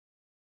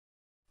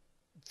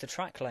The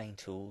track laying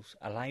tools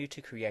allow you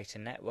to create a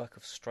network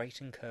of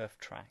straight and curved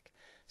track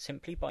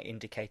simply by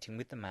indicating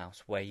with the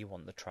mouse where you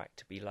want the track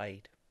to be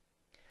laid.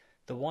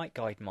 The white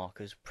guide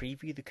markers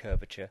preview the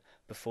curvature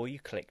before you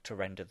click to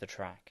render the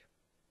track.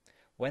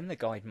 When the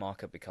guide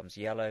marker becomes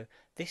yellow,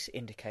 this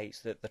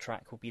indicates that the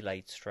track will be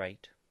laid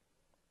straight.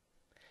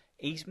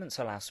 Easements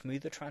allow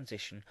smoother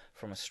transition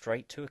from a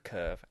straight to a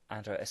curve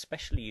and are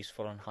especially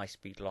useful on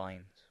high-speed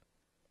lines.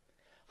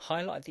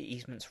 Highlight the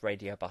Easements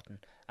radio button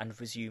and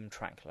resume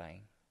track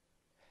laying.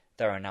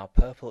 There are now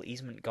purple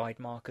easement guide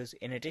markers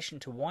in addition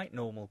to white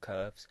normal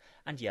curves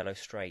and yellow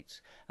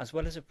straights, as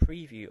well as a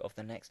preview of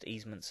the next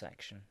easement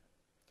section.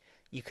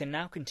 You can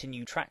now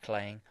continue track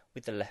laying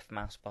with the left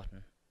mouse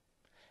button.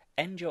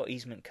 End your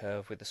easement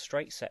curve with a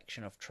straight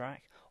section of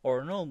track or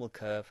a normal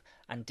curve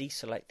and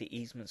deselect the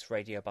Easements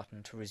radio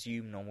button to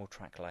resume normal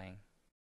track laying.